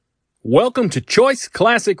Welcome to Choice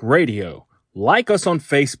Classic Radio. Like us on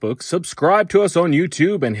Facebook, subscribe to us on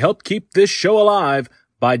YouTube, and help keep this show alive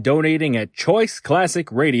by donating at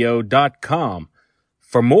choiceclassicradio.com.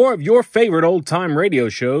 For more of your favorite old-time radio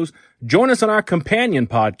shows, join us on our companion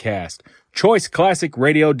podcast, Choice Classic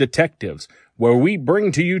Radio Detectives, where we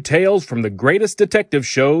bring to you tales from the greatest detective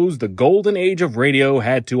shows the golden age of radio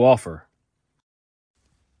had to offer.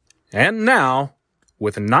 And now,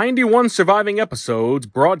 with 91 surviving episodes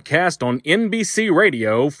broadcast on NBC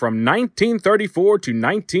Radio from 1934 to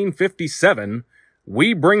 1957,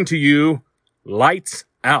 we bring to you Lights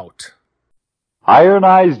Out.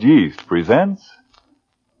 Ironized Yeast presents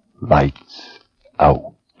Lights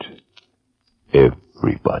Out,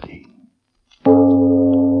 everybody.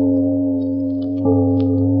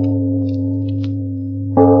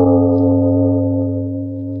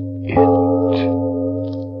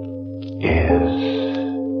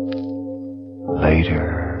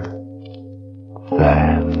 Later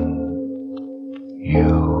than you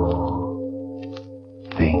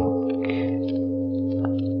think.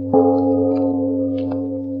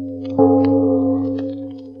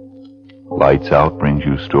 Lights Out brings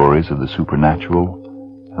you stories of the supernatural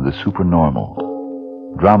and the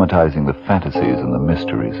supernormal, dramatizing the fantasies and the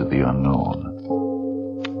mysteries of the unknown.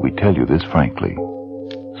 We tell you this frankly,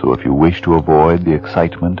 so if you wish to avoid the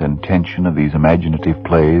excitement and tension of these imaginative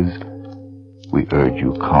plays, we urge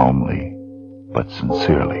you calmly, but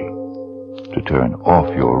sincerely, to turn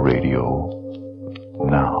off your radio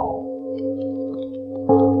now.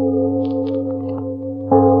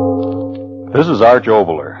 This is Arch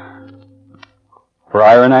Oboler. For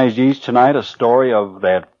Ironized Yeast tonight, a story of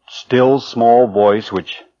that still small voice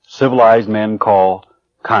which civilized men call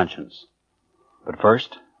conscience. But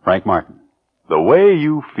first, Frank Martin. The way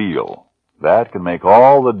you feel, that can make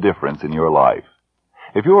all the difference in your life.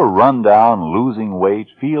 If you're run down, losing weight,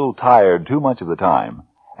 feel tired too much of the time,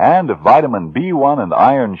 and if vitamin B1 and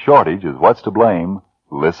iron shortage is what's to blame,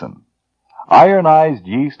 listen. Ironized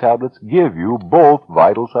Yeast tablets give you both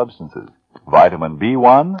vital substances, vitamin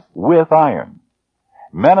B1 with iron.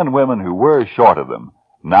 Men and women who were short of them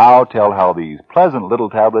now tell how these pleasant little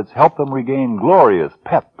tablets help them regain glorious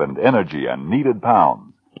pep and energy and needed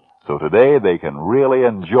pounds. So today they can really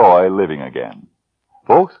enjoy living again.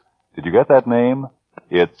 Folks, did you get that name?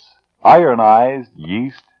 It's Ironized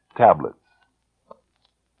Yeast Tablets.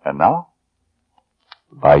 And now,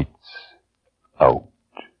 Lights Out,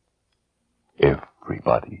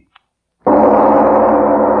 everybody.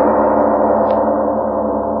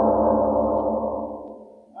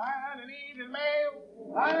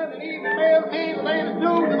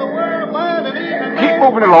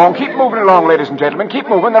 Keep moving along, ladies and gentlemen. Keep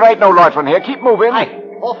moving. There ain't no light from here. Keep moving. Hey,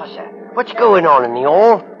 officer, what's going on in the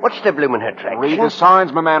hall? What's the bloomin' attraction? Read the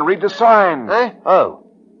signs, my man. Read the signs. Huh? Oh.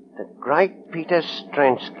 The great Peter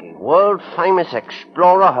Stransky, world-famous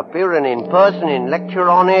explorer, appearing in person in lecture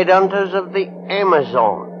on headhunters of the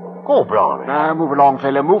Amazon. Go, Blarney. Now, move along,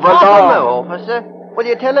 fella. Move I don't along. know, officer. Will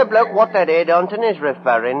you tell a bloke what that headhunting is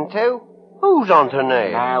referring to? Who's on to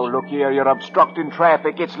name? Now, look here. You're obstructing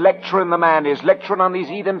traffic. It's lecturing, the man is. Lecturing on these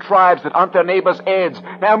heathen tribes that hunt their neighbors' heads.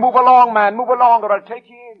 Now, move along, man. Move along, or I'll take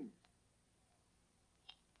you in.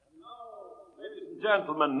 Ladies and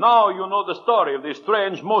gentlemen, now you know the story of these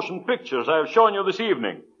strange motion pictures I have shown you this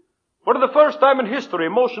evening. For the first time in history,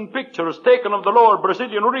 motion pictures taken of the lower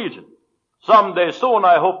Brazilian region. Someday soon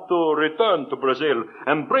I hope to return to Brazil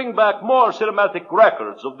and bring back more cinematic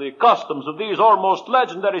records of the customs of these almost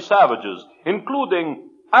legendary savages, including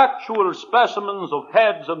actual specimens of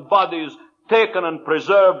heads and bodies taken and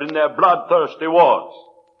preserved in their bloodthirsty wars.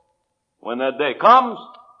 When that day comes,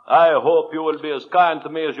 I hope you will be as kind to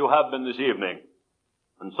me as you have been this evening.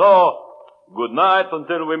 And so, good night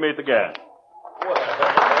until we meet again.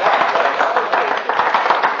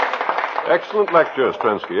 Excellent lecture,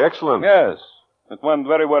 Stransky. Excellent. Yes, it went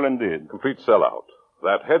very well indeed. Complete sellout.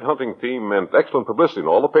 That headhunting theme meant excellent publicity in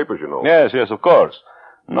all the papers, you know. Yes, of course.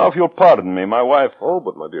 Now, if you'll pardon me, my wife... Oh,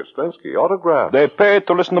 but my dear Stransky, autographs. They paid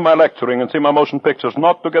to listen to my lecturing and see my motion pictures,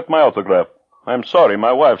 not to get my autograph. I'm sorry,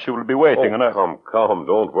 my wife, she will be waiting, and I... Come.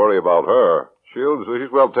 Don't worry about her. She's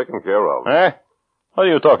well taken care of. Eh? What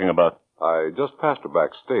are you talking about? I just passed her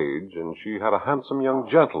backstage, and she had a handsome young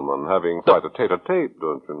gentleman having quite a tete-a-tete,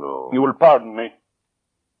 don't you know? You will pardon me.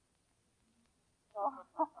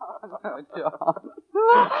 Oh, John.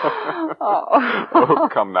 Oh,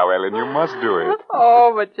 come now, Ellen, you must do it.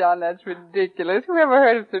 Oh, but John, that's ridiculous. Who ever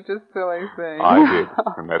heard of such a silly thing? I did,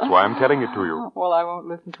 and that's why I'm telling it to you. Well, I won't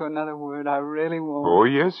listen to another word. I really won't. Oh,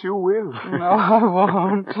 yes, you will. No, I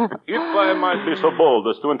won't. If I might be so bold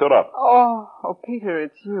as to interrupt. Oh, Peter,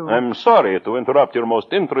 it's you. I'm sorry to interrupt your most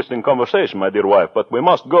interesting conversation, my dear wife, but we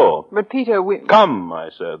must go. But, Peter, we... Come, I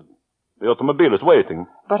said. The automobile is waiting.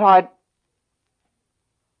 But I'd...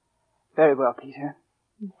 Very well, Peter.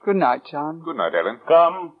 Good night, John. Good night, Ellen.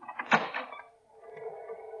 Come.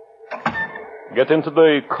 Get into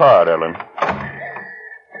the car, Ellen.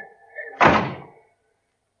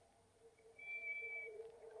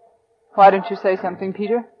 Why don't you say something,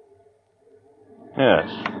 Peter? Yes.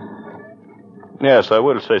 Yes, I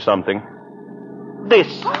will say something.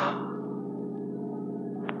 This.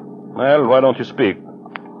 Well, why don't you speak?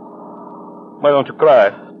 Why don't you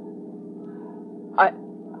cry?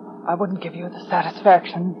 I wouldn't give you the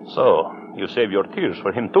satisfaction. So, you save your tears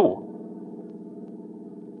for him, too.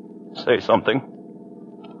 Say something.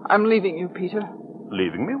 I'm leaving you, Peter.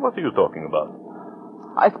 Leaving me? What are you talking about?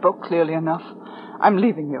 I spoke clearly enough. I'm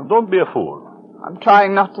leaving you. Don't be a fool. I'm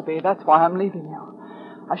trying not to be. That's why I'm leaving you.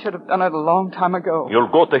 I should have done it a long time ago. You'll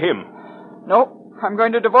go to him. No, I'm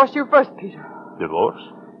going to divorce you first, Peter. Divorce?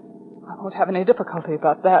 I won't have any difficulty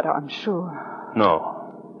about that, I'm sure.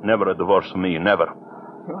 No. Never a divorce for me. Never.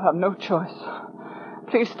 You'll have no choice.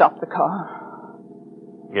 Please stop the car.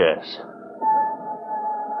 Yes.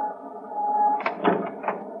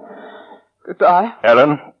 Goodbye.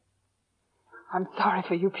 Ellen? I'm sorry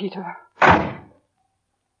for you, Peter.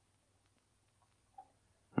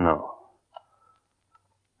 No.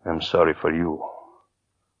 I'm sorry for you.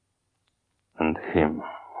 And him.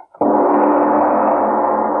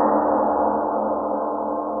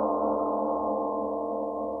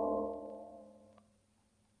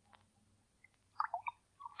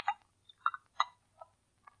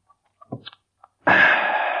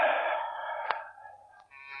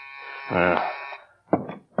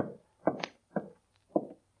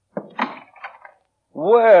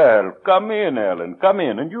 Well, come in, Ellen. Come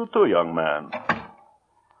in. And you too, young man.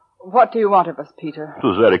 What do you want of us, Peter? It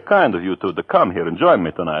was very kind of you two to come here and join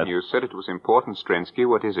me tonight. You said it was important, Strensky.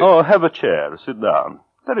 What is it? Oh, have a chair. Sit down.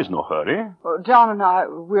 There is no hurry. Well, John and I,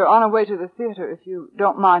 we're on our way to the theater. If you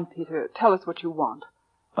don't mind, Peter, tell us what you want.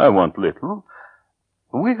 I want little.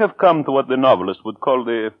 We have come to what the novelist would call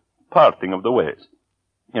the parting of the ways.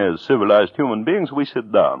 As civilized human beings, we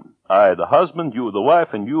sit down. I, the husband, you, the wife,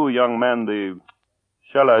 and you, young man, the,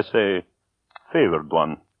 shall I say, favored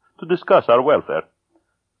one, to discuss our welfare.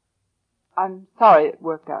 I'm sorry it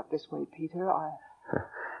worked out this way, Peter.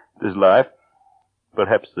 It is life.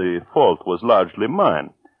 Perhaps the fault was largely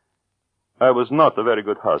mine. I was not a very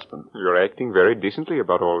good husband. You're acting very decently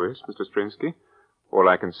about all this, Mr. Strinsky. All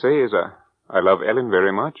I can say is I love Ellen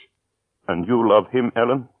very much. And you love him,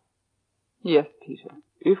 Ellen? Yes, Peter.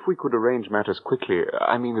 If we could arrange matters quickly,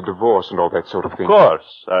 I mean the divorce and all that sort of thing. Of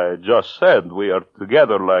course. I just said we are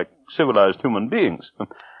together like civilized human beings.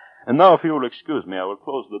 And now, if you will excuse me, I will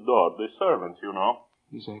close the door. The servants, you know.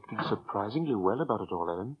 He's acting surprisingly well about it all,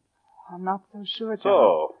 Ellen. I'm not so sure, John.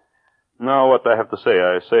 So, now what I have to say,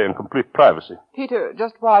 I say in complete privacy. Peter,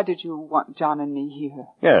 just why did you want John and me here?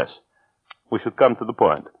 Yes. We should come to the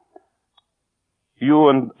point. You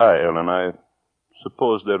and I, Ellen, I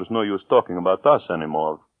suppose there is no use talking about us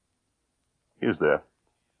anymore. Is there?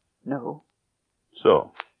 No.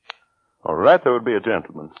 So. All right, I will be a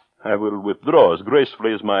gentleman. I will withdraw as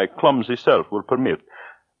gracefully as my clumsy self will permit.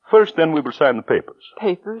 First, then, we will sign the papers.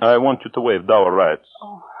 Papers? I want you to waive dower rights.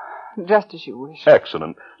 Oh, just as you wish.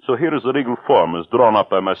 Excellent. So here is the legal form as drawn up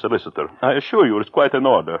by my solicitor. I assure you it's quite in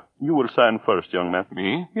order. You will sign first, young man.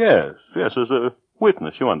 Me? Yes, as a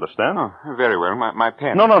witness, you understand? Oh, very well. My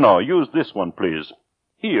pen. No. Use this one, please.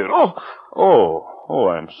 Here. Oh,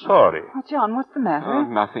 I'm sorry. Oh, John, what's the matter? Oh,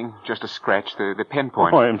 nothing. Just a scratch. The pen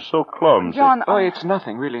point. Oh, I'm so clumsy. John, Oh, it's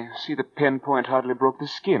nothing, really. See, the pen point hardly broke the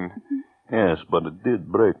skin. Yes, but it did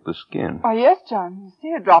break the skin. Oh, yes, John. You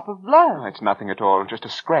see a drop of blood. Oh, it's nothing at all. Just a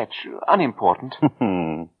scratch. Unimportant.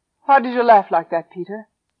 Why did you laugh like that, Peter?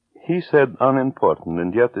 He said unimportant,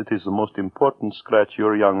 and yet it is the most important scratch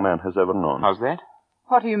your young man has ever known. How's that?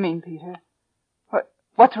 What do you mean, Peter?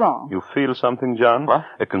 What's wrong? You feel something, John? What?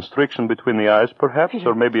 A constriction between the eyes, perhaps, Peter.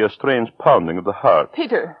 or maybe a strange pounding of the heart.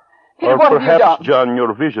 Peter, Or what have you perhaps, done? John,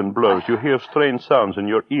 your vision blurs. You hear strange sounds in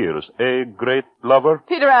your ears. A great lover?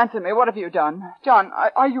 Peter, answer me. What have you done? John,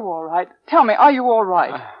 are you all right? Tell me, are you all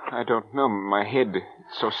right? I don't know. My head.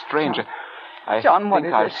 It's so strange. I John, what think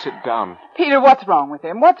is I'll it? sit down. Peter, what's wrong with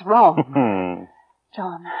him? What's wrong?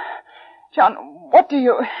 John, What do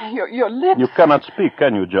your lips... You cannot speak,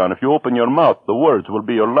 can you, John? If you open your mouth, the words will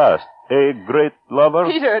be your last. Great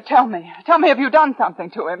lover? Peter, tell me. Tell me, have you done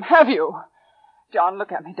something to him? Have you? John,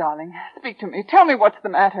 look at me, darling. Speak to me. Tell me what's the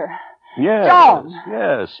matter. Yes. John.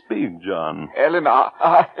 Yes, speak, John. Ellen,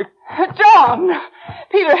 John!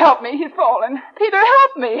 Peter, help me. He's fallen. Peter,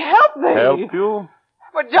 help me. Help me. Help you?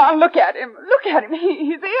 But, John, look at him. Look at him.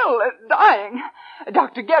 He's ill, dying.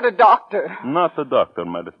 Doctor, get a doctor. Not a doctor,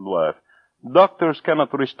 my little wife. Doctors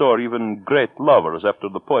cannot restore even great lovers after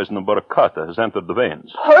the poison of Boracata has entered the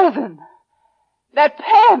veins. Poison. That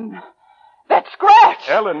pen. That scratch.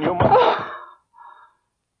 Ellen, you must...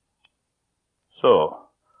 So,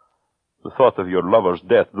 the thought of your lover's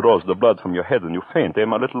death draws the blood from your head and you faint,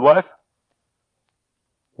 my little wife?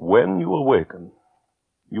 When you awaken,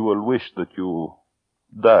 you will wish that you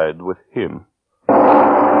died with him.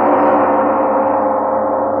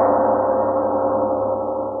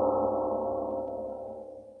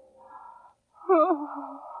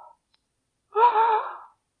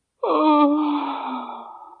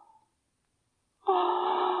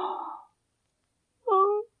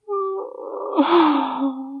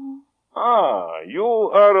 You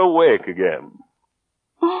are awake again.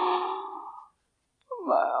 My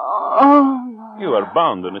arm. You are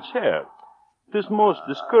bound in a chair. It is most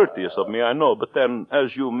discourteous of me, I know, but then,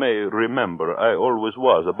 as you may remember, I always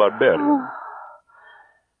was a barbarian.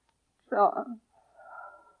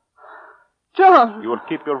 John. You will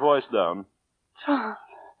keep your voice down. John.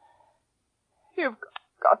 You've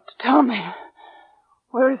got to tell me.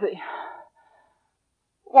 Where is he?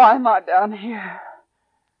 Why am I down here?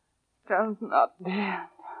 John's not dead.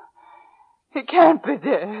 He can't be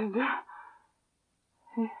dead.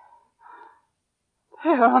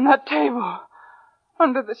 There on that table.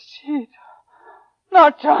 Under the sheet.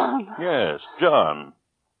 Not John. Yes, John.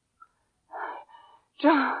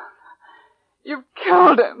 John. You've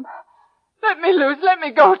killed him. Let me loose. Let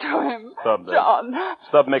me go to him. Stop that. John.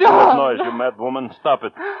 Stop making that noise, you mad woman. Stop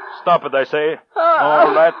it. Stop it, I say.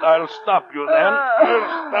 All right, I'll stop you then.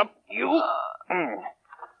 I'll stop you.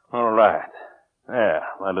 All right. There,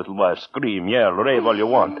 my little wife. Scream, yell, rave all you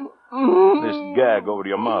want. This gag over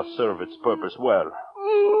your mouth serves its purpose well.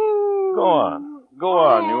 Go on. Go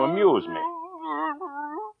on. You amuse me.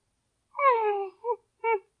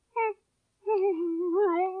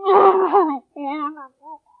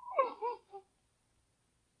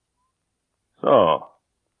 So,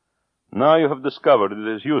 now you have discovered it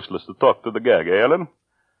is useless to talk to the gag, Ellen?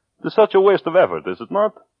 It is such a waste of effort, is it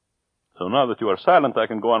not? So now that you are silent, I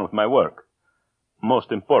can go on with my work.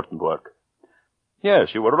 Most important work.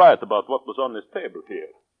 Yes, you were right about what was on this table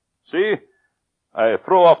here. See? I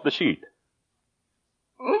throw off the sheet.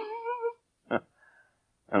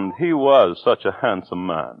 And he was such a handsome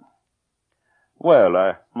man. Well,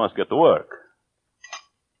 I must get to work.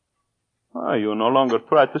 You no longer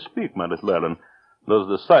try to speak, my little Ellen. Does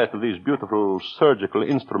the sight of these beautiful surgical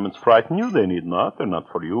instruments frighten you? They need not. They're not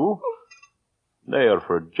for you. They are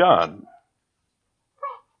for John.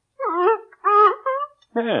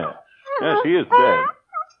 Yes, he is dead.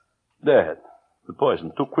 Dead. The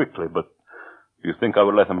poison too quickly, but you think I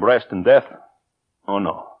would let him rest in death? Oh,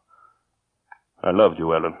 no. I loved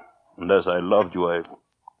you, Ellen. And as I loved you, I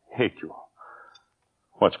hate you.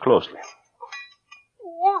 Watch closely.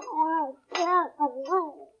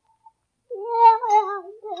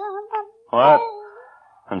 What?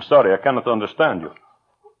 I'm sorry, I cannot understand you.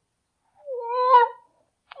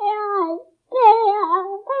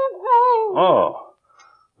 Oh,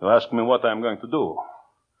 you ask me what I'm going to do.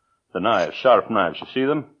 The knives, sharp knives, you see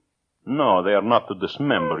them? No, they are not to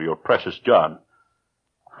dismember your precious John.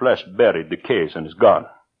 Flesh buried, decays, and is gone.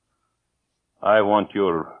 I want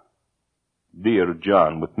your dear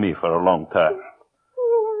John with me for a long time.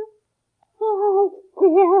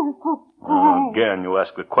 Again, you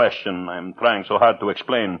ask the question. I'm trying so hard to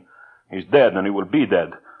explain. He's dead, and he will be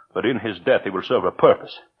dead. But in his death, he will serve a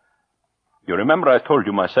purpose. You remember I told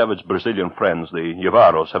you my savage Brazilian friends, the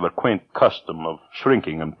Yavaros, have a quaint custom of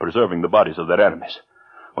shrinking and preserving the bodies of their enemies.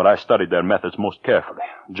 Well, I studied their methods most carefully.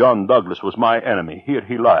 John Douglas was my enemy. Here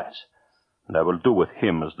he lies. And I will do with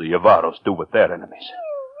him as the Yavaros do with their enemies.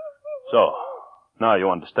 So, now you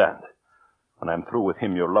understand. When I'm through with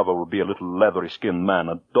him, your lover will be a little leathery-skinned man,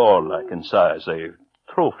 a doll-like in size, a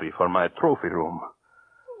trophy for my trophy room.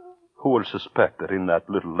 Who will suspect that in that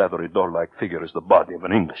little leathery doll-like figure is the body of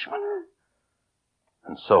an Englishman?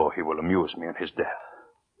 And so he will amuse me in his death.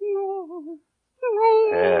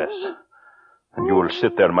 Yes. And you will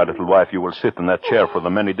sit there, my little wife. You will sit in that chair for the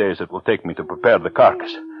many days it will take me to prepare the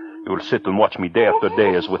carcass. You will sit and watch me day after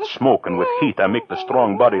day as with smoke and with heat I make the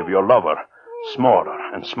strong body of your lover smaller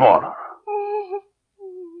and smaller.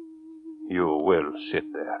 You will sit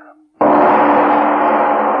there.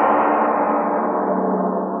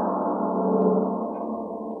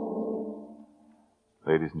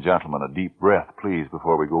 Ladies and gentlemen, a deep breath, please,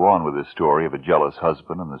 before we go on with this story of a jealous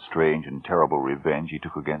husband and the strange and terrible revenge he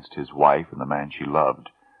took against his wife and the man she loved.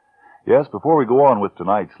 Yes, before we go on with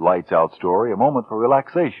tonight's Lights Out story, a moment for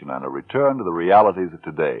relaxation and a return to the realities of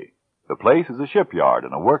today. The place is a shipyard,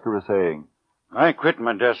 and a worker is saying, I quit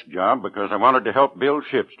my desk job because I wanted to help build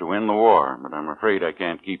ships to win the war, but I'm afraid I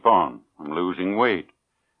can't keep on. I'm losing weight.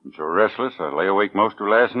 I'm so restless I lay awake most of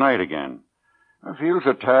last night again. I feel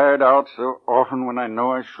so tired out so often when I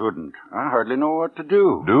know I shouldn't. I hardly know what to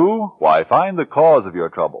do. Do? Why, find the cause of your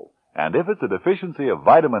trouble. And if it's a deficiency of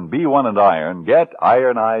vitamin B1 and iron, get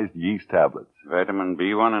ironized yeast tablets. Vitamin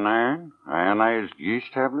B1 and iron? Ionized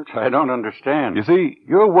yeast tablets? I don't understand. You see,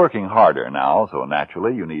 you're working harder now, so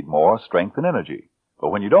naturally you need more strength and energy.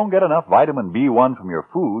 But when you don't get enough vitamin B1 from your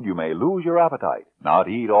food, you may lose your appetite, not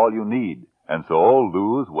eat all you need, and so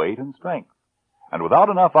lose weight and strength. And without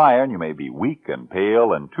enough iron, you may be weak and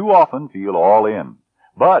pale and too often feel all in.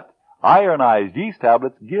 But ironized yeast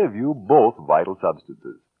tablets give you both vital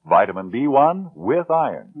substances. Vitamin B1 with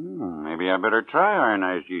iron. Maybe I better try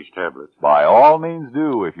ironized yeast tablets. By all means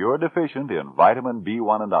do if you're deficient in vitamin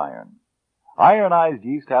B1 and iron. Ironized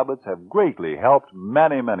yeast tablets have greatly helped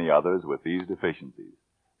many, many others with these deficiencies.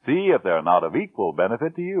 See if they're not of equal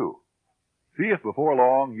benefit to you. See if before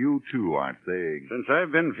long you, too, aren't saying, Since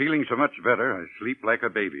I've been feeling so much better, I sleep like a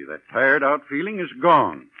baby. That tired-out feeling is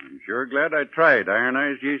gone. I'm sure glad I tried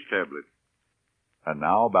ironized yeast tablets. And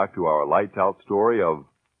now back to our Lights Out story of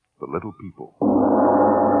The Little People.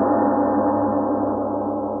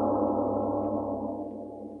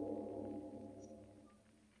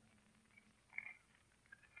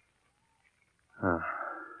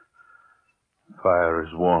 Fire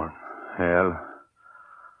is warm. Hell,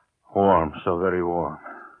 warm, so very warm.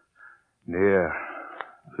 The air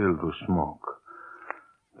filled with smoke.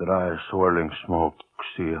 Dry, swirling smoke.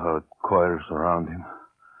 See how it coils around him.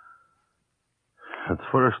 At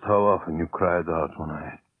first, how often you cried out when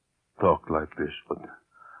I talked like this, but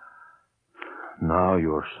now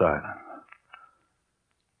you are silent.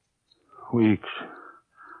 Weeks.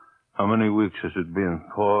 How many weeks has it been?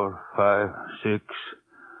 4, 5, 6?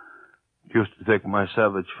 It used to take my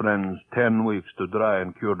savage friends 10 weeks to dry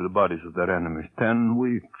and cure the bodies of their enemies. 10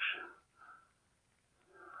 weeks.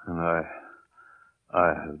 And I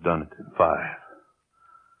have done it in 5.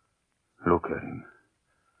 Look at him.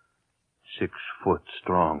 6 foot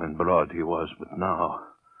strong and broad he was, but now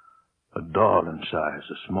a doll in size,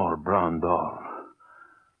 a small brown doll.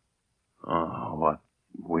 Oh, what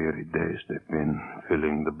weary days they've been,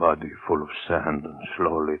 filling the body full of sand and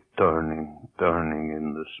slowly turning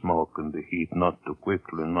in the smoke and the heat, not too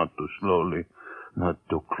quickly, not too slowly, not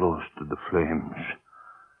too close to the flames.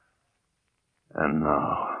 And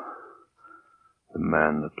now, the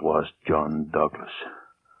man that was John Douglas.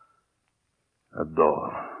 A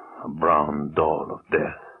doll, a brown doll of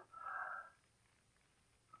death.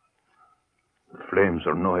 The flames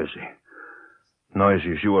are noisy.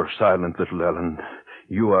 Noisy as you are silent, little Ellen.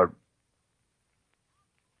 You are...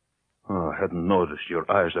 Oh, I hadn't noticed. Your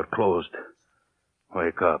eyes are closed.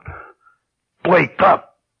 Wake up. Wake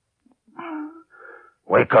up!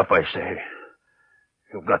 Wake up, I say.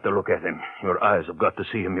 You've got to look at him. Your eyes have got to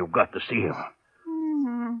see him. You've got to see him.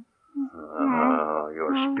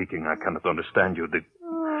 You're speaking. I cannot understand you.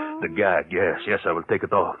 The gag, yes, I will take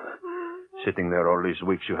it off. Sitting there all these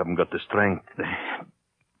weeks, you haven't got the strength.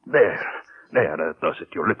 There, that does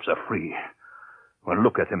it. Your lips are free. Well,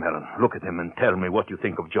 look at him, Helen. Look at him and tell me what you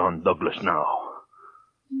think of John Douglas now.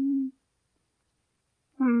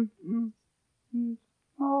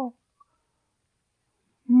 Oh.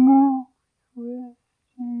 More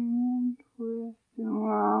twisting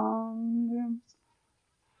around him.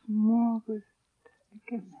 Smoke is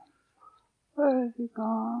taking him. Where is he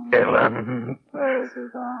gone? Ellen. Where is he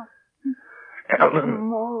gone? Ellen.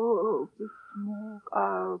 Smoke.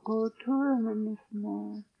 I'll go to him in the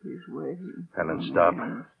smoke. He's waiting. Ellen, stop.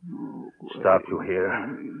 Stop, you hear?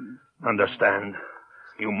 Understand.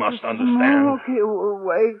 You must understand. Smoke, he will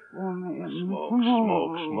wait for me.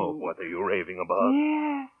 Smoke. What are you raving about?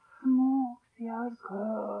 Yes, smoke. See how it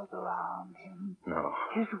curls around him. No.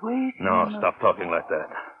 He's waiting. No, stop talking like that.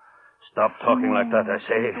 Stop talking like that, I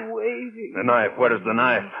say. He's waiting. The knife, where is the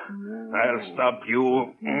knife? I'll stop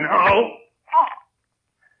you. No!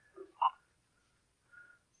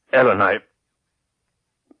 Ellen,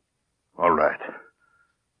 all right.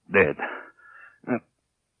 Dead.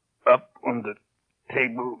 Up on the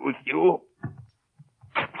table with you.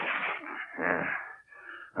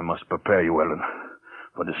 I must prepare you, Ellen.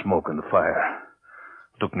 for the smoke and the fire.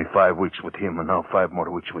 Took me 5 weeks with him, and now 5 more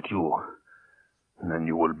weeks with you. And then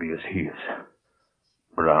you will be as he is,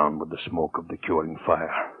 brown with the smoke of the curing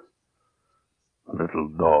fire. A little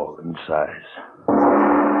dull in size.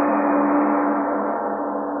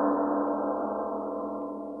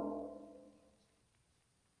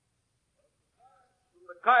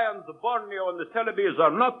 The Kayans of Borneo and the Celebes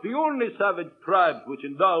are not the only savage tribes which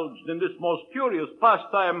indulged in this most curious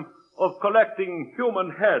pastime of collecting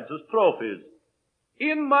human heads as trophies.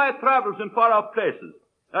 In my travels in far-off places,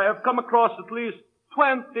 I have come across at least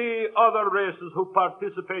 20 other races who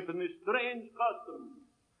participate in this strange custom.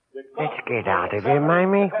 Let's get out of here,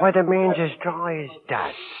 Mamie. Why, the man's as dry as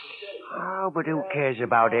dust. Oh, but who cares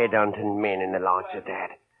about headhunting men and the likes of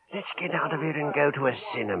that? Let's get out of here and go to a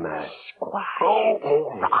cinema. Quiet. Oh,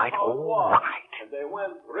 all right. And they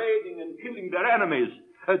went raiding and killing their enemies,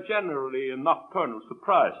 generally in nocturnal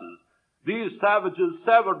surprises. These savages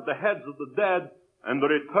severed the heads of the dead and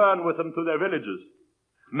returned with them to their villages.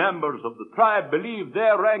 Members of the tribe believe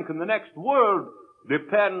their rank in the next world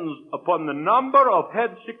depends upon the number of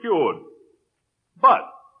heads secured. But,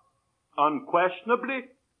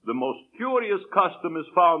 unquestionably, the most curious custom is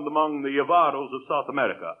found among the Yavaros of South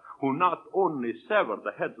America, who not only sever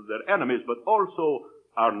the heads of their enemies, but also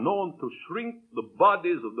are known to shrink the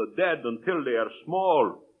bodies of the dead until they are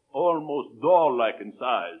small, almost doll-like in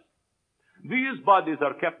size. These bodies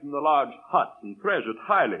are kept in the large huts and treasured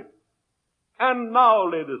highly. And now,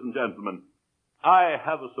 ladies and gentlemen, I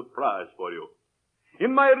have a surprise for you.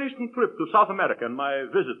 In my recent trip to South America and my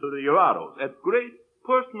visit to the Yavaros, at great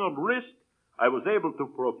personal risk, I was able to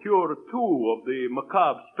procure 2 of the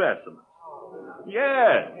macabre specimens.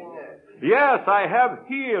 Yes, I have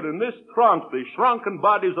here in this trunk the shrunken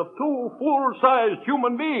bodies of 2 full-sized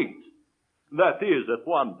human beings. That is, at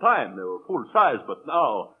one time they were full-size, but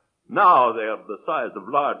now they are the size of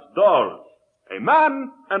large dolls. A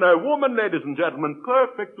man and a woman, ladies and gentlemen,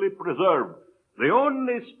 perfectly preserved. The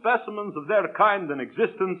only specimens of their kind in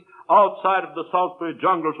existence outside of the sultry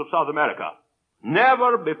jungles of South America.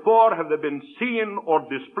 Never before have they been seen or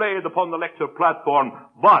displayed upon the lecture platform,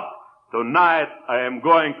 but tonight I am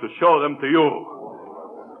going to show them to you.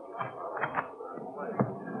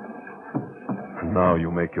 And now you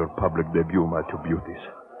make your public debut, my 2 beauties,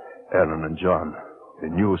 Ellen and John, the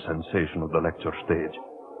new sensation of the lecture stage.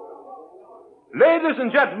 Ladies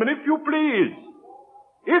and gentlemen, if you please,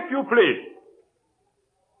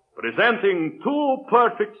 presenting 2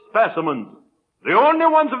 perfect specimens, the only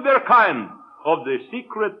ones of their kind, of the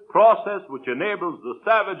secret process which enables the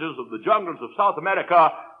savages of the jungles of South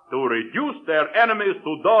America to reduce their enemies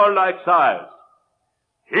to doll-like size.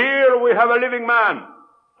 Here we have a living man,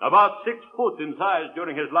 about 6 foot in size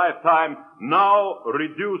during his lifetime, now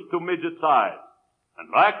reduced to midget size. And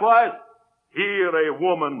likewise, here a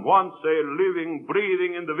woman, once a living,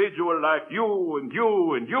 breathing individual like you and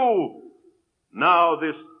you and you, now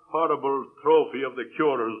this horrible trophy of the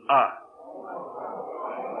curer's eye.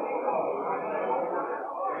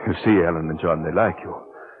 You see, Ellen and John, they like you.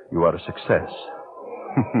 You are a success.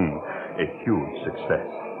 A huge success.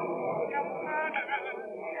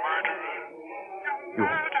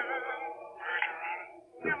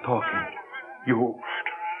 You're talking. You...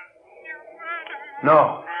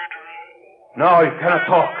 No, you cannot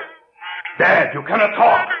talk. Dad, you cannot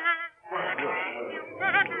talk.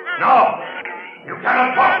 No, you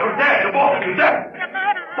cannot talk. You're dead. You're both of you dead.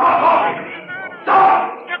 Stop talking.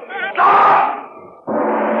 Stop.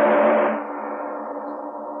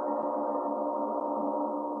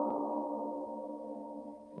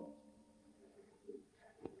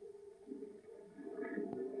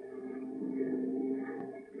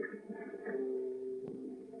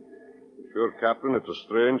 Sure, Captain, it's a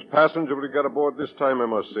strange passenger we got aboard this time, I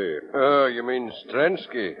must say. Oh, you mean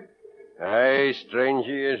Strensky? Aye, strange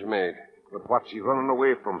he is, mate. But what's he running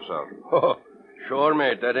away from, sir? Oh, sure,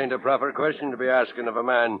 mate, that ain't a proper question to be asking of a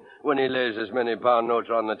man when he lays as many pound notes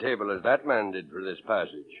on the table as that man did for this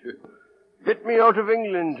passage. Get me out of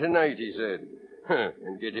England tonight, he said.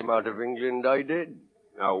 And get him out of England I did.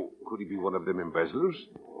 Now, could he be one of them embezzlers?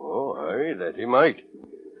 Oh, aye, that he might.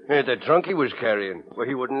 The trunk he was carrying, well,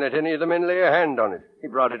 he wouldn't let any of the men lay a hand on it. He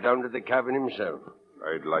brought it down to the cabin himself.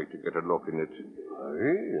 I'd like to get a look in it.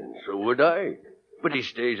 Aye, and so would I. But he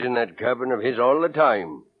stays in that cabin of his all the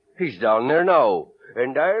time. He's down there now,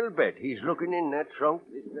 and I'll bet he's looking in that trunk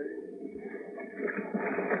this very...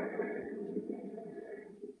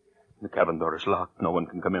 The cabin door is locked. No one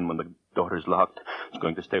can come in when the door is locked. It's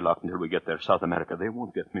going to stay locked until we get there. South America, they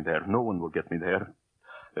won't get me there. No one will get me there.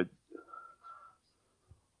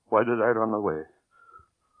 Why did I run away?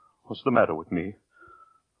 What's the matter with me?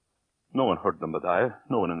 No one heard them but I.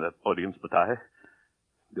 No one in that audience but I.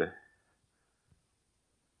 They're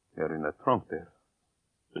in that trunk there.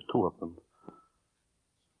 The two of them.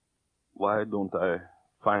 Why don't I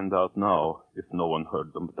find out now if no one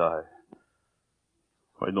heard them but I?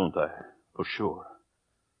 Why don't I? For sure.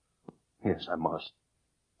 Yes, I must.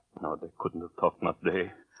 No, they couldn't have talked, not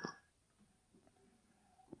they.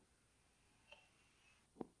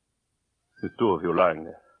 The two of you lying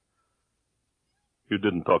there. You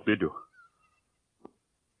didn't talk, did you?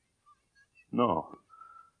 No.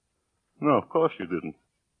 No, of course you didn't.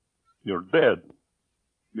 You're dead.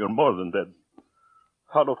 You're more than dead.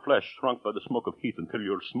 Hollow flesh shrunk by the smoke of heat until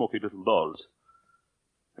you're smoky little dolls.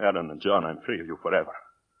 Alan and John, I'm free of you forever.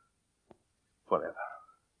 Forever.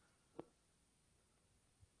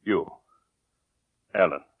 You,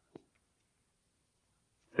 Alan.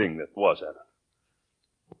 Thing that was Alan.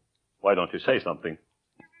 Why don't you say something?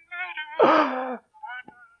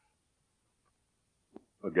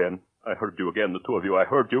 Again. I heard you again, the two of you. I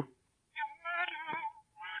heard you.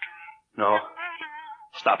 No.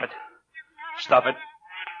 Stop it. Stop it.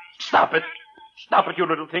 Stop it. Stop it, you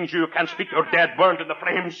little things. You can't speak. You're dead, burned in the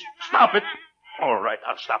flames. Stop it. All right,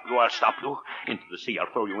 I'll stop you. I'll stop you. Into the sea.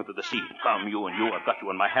 I'll throw you into the sea. Come, you and you. I've got you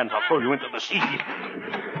in my hands. I'll throw you into the sea.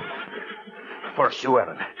 First you,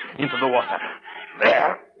 Ellen. Into the water.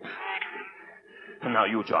 There. And now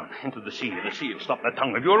you, John. Into the sea. The sea will stop that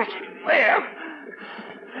tongue of yours. There.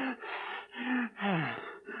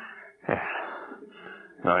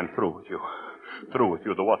 Now I'm through with you. Through with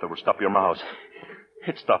you. The water will stop your mouths.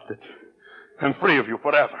 It stopped it. I'm free of you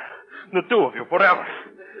forever. The two of you forever.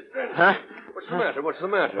 Huh? What's the matter? What's the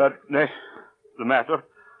matter? The matter?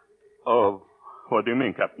 Oh, what do you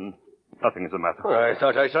mean, Captain? Nothing is the matter. Oh, I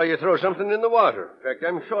thought I saw you throw something in the water. In fact,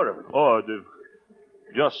 I'm sure of it. Oh,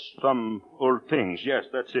 just some old things. Yes,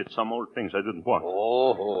 that's it. Some old things I didn't want.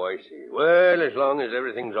 Oh, I see. Well, as long as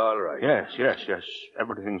everything's all right. Yes.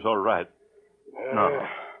 Everything's all right. No.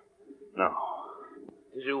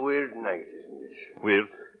 It's a weird night, isn't it? Weird?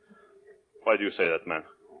 Why do you say that, man?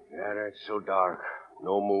 Yeah, it's so dark.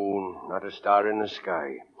 No moon, not a star in the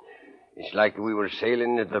sky. It's like we were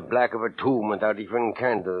sailing at the black of a tomb without even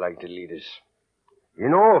candlelight to lead us. You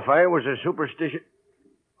know, if I was a superstitious...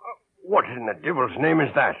 What in the devil's name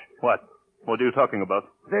is that? What? What are you talking about?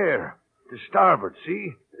 There, to starboard,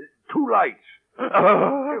 see? 2 lights.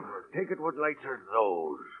 Take it, what lights are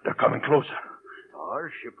those? They're coming closer.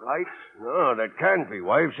 Our ship lights? No, that can't be.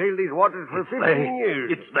 Why, I've sailed these waters for 15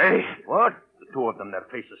 years. It's they. What? The two of them, their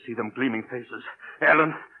faces. See them gleaming faces.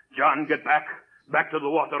 Ellen, John, get back. Back to the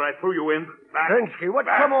water. I threw you in. Back. Trensky, what's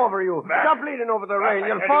come over you? Back. Stop leaning over the rail.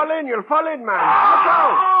 You'll fall in, man. Look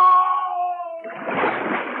out!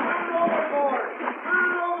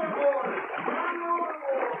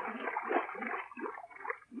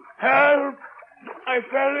 Help! I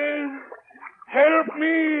fell in. Help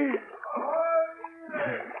me!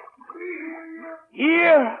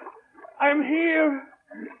 Here! I'm here!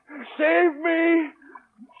 Save me!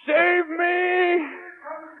 Save me!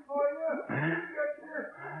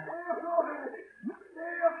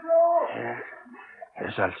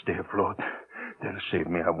 Yes, I'll stay afloat. They'll save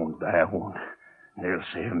me. I won't die. I won't. They'll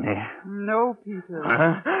save me. No, Peter.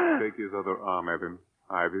 Huh? Take his other arm, Evan.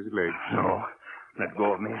 I have his leg. No. Let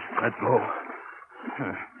go of me. Let go.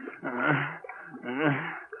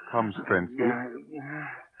 Come, Strensky.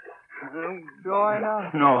 Join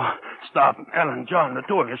us. No. Stop. Ellen, John, the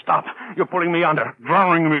two of you, stop. You're pulling me under.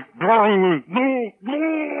 Drowning me. Drowning me.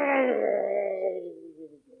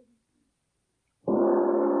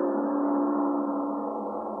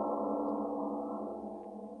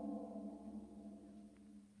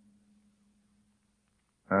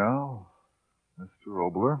 Well, Mr.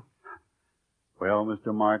 Obler. Well,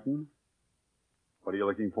 Mr. Martin, what are you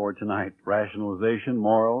looking for tonight? Rationalization,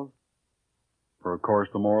 morals? For, of course,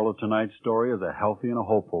 the moral of tonight's story is a healthy and a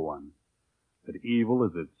hopeful one. That evil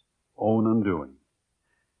is its own undoing.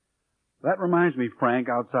 That reminds me, Frank,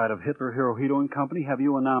 outside of Hitler, Hirohito and Company, have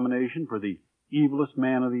you a nomination for the evilest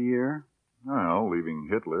man of the year? Well, leaving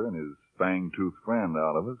Hitler and his fang-toothed friend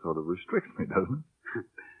out of it sort of restricts me, doesn't it?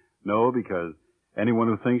 No, because anyone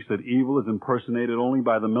who thinks that evil is impersonated only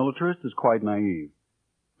by the militarist is quite naive.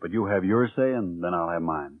 But you have your say, and then I'll have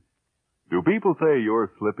mine. Do people say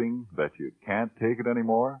you're slipping, that you can't take it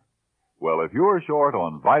anymore? Well, if you're short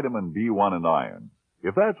on vitamin B1 and iron,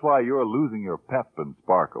 if that's why you're losing your pep and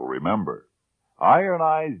sparkle, remember,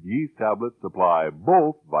 ironized yeast tablets supply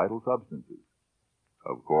both vital substances.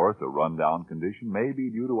 Of course, a rundown condition may be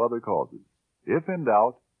due to other causes. If in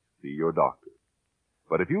doubt, see your doctor.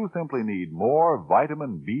 But if you simply need more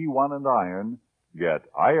vitamin B1 and iron, get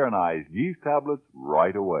ironized yeast tablets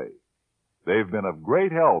right away. They've been of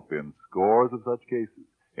great help in scores of such cases.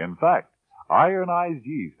 In fact, ironized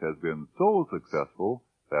yeast has been so successful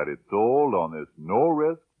that it's sold on this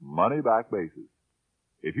no-risk, money-back basis.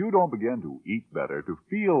 If you don't begin to eat better, to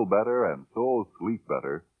feel better, and so sleep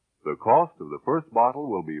better, the cost of the first bottle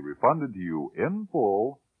will be refunded to you in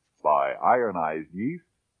full by Ironized Yeast,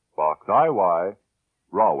 Box IY,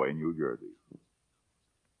 Rahway, New Jersey.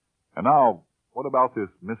 And now, what about this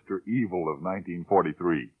Mr. Evil of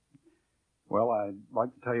 1943? Well, I'd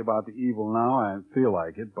like to tell you about the evil now. I feel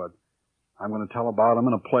like it, but I'm going to tell about him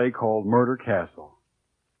in a play called Murder Castle.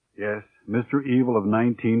 Yes, Mr. Evil of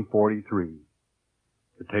 1943.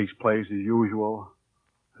 It takes place, as usual,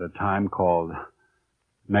 at a time called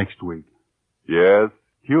next week. Yes,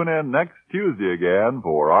 tune in next Tuesday again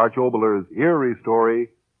for Arch Oboler's eerie story,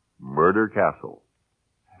 Murder Castle.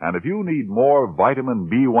 And if you need more vitamin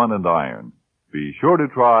B1 and iron, be sure to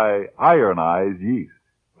try ironized yeast.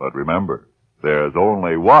 But remember, there's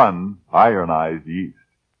only one ironized yeast.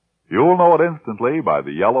 You'll know it instantly by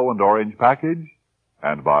the yellow and orange package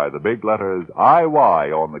and by the big letters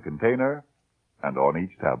IY on the container and on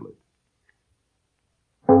each tablet.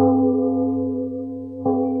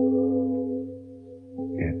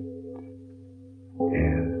 It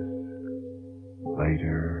is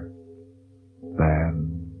later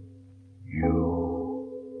than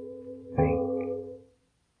you think.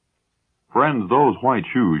 Friends, those white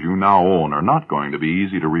shoes you now own are not going to be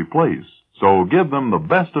easy to replace. So give them the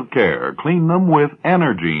best of care. Clean them with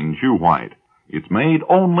Energine Shoe White. It's made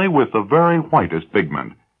only with the very whitest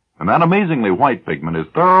pigment. And that amazingly white pigment is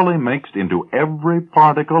thoroughly mixed into every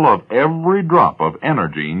particle of every drop of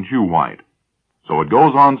Energine Shoe White. So it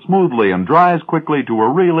goes on smoothly and dries quickly to a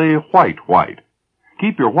really white.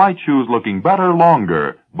 Keep your white shoes looking better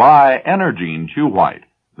longer. Buy Energine Shoe White.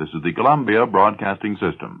 This is the Columbia Broadcasting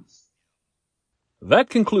System. That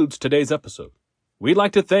concludes today's episode. We'd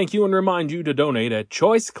like to thank you and remind you to donate at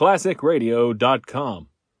choiceclassicradio.com.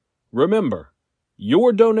 Remember,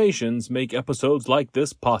 your donations make episodes like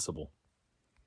this possible.